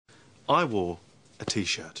I wore a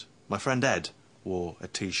T-shirt. My friend Ed wore a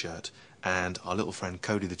T-shirt. And our little friend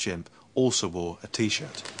Cody the chimp also wore a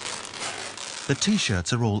T-shirt. The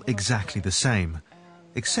T-shirts are all exactly the same,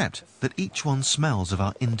 except that each one smells of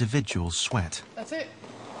our individual sweat. That's it.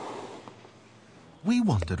 We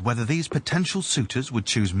wondered whether these potential suitors would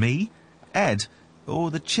choose me, Ed,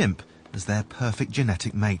 or the chimp as their perfect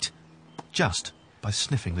genetic mate, just by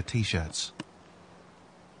sniffing the T-shirts.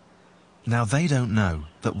 Now, they don't know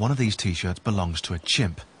that one of these T-shirts belongs to a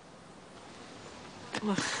chimp.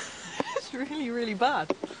 It's really, really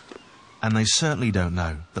bad. And they certainly don't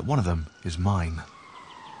know that one of them is mine.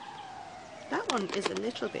 That one is a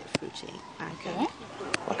little bit fruity, I think.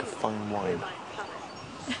 Like a fine wine.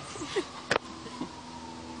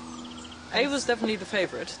 A was definitely the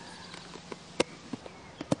favourite.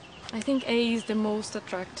 I think A is the most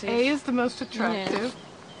attractive. A is the most attractive.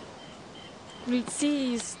 Yeah.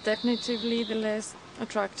 C is definitely the less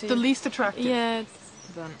attractive. The least attractive. Yeah.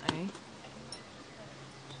 Then A.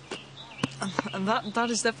 And that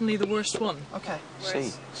is definitely the worst one. Okay.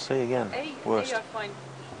 C again. Worst. A I find...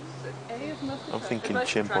 A is most attractive. I'm thinking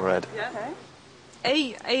chimp or Ed. Yeah.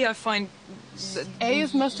 Okay. A I find... A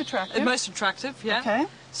is most attractive. Most attractive, yeah. Okay.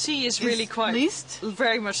 C is really quite... least?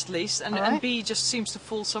 Very much least. And, right. and B just seems to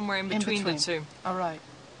fall somewhere in between the two. All right.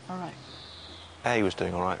 All right. A was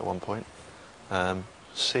doing all right at one point.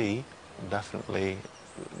 C, definitely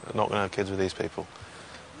not going to have kids with these people.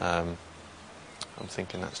 I'm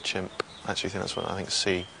thinking that's chimp. I actually think that's what I think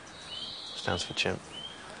C stands for chimp.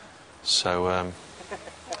 So,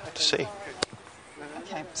 C.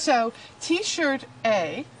 Okay. So, T-shirt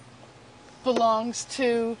A belongs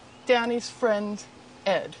to Danny's friend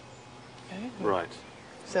Ed. Okay. Right.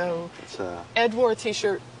 So, It's, Ed wore a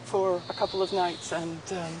T-shirt for a couple of nights and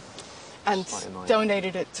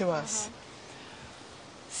donated it to us.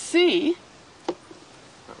 C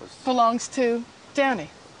belongs to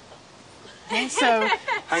Danny. Okay, so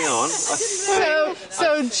hang on.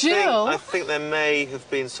 so Jill. I think there may have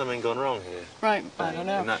been something gone wrong here. Right. I don't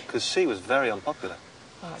know. Because C was very unpopular.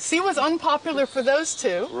 C was unpopular for those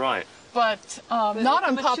two. Right. But not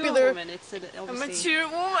unpopular. A mature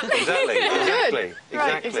woman. Exactly. Good. Exactly.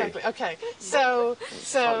 Right. Exactly. Okay. So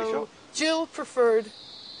Jill preferred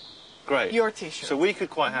Great. your T-shirt. So we could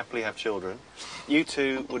quite happily have children. You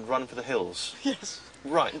two would run for the hills. Yes.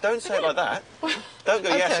 Right. Don't say it like that. Don't go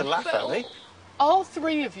yes and laugh at me. All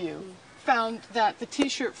three of you found that the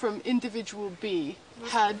T-shirt from individual B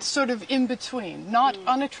had sort of in between, not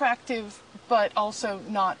unattractive, but also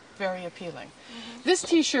not very appealing. This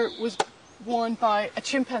T-shirt was worn by a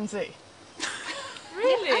chimpanzee.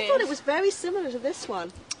 Really? I thought it was very similar to this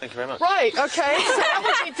one. Thank you very much. Right, okay, so that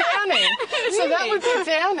would be Danny. So that would be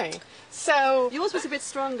Danny. So Yours was a bit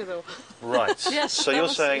stronger, though. Right. Yes, So that you're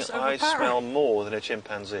was saying I overpowering. smell more than a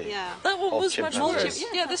chimpanzee? Yeah. That one was much more... chimpanzees.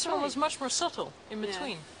 Yeah, this one was much more subtle in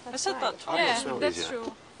between. I said that twice. I don't smell these that's yet.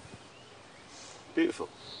 true. Beautiful.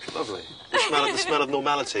 Lovely. The smell of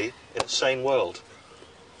normality in a sane world.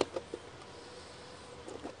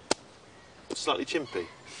 Slightly chimpy,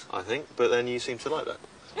 I think, but then you seem to like that.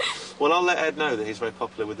 Well, I'll let Ed know that he's very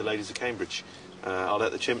popular with the ladies of Cambridge. I'll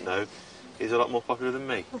let the chimp know he's a lot more popular than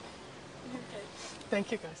me.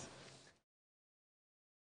 thank you, guys.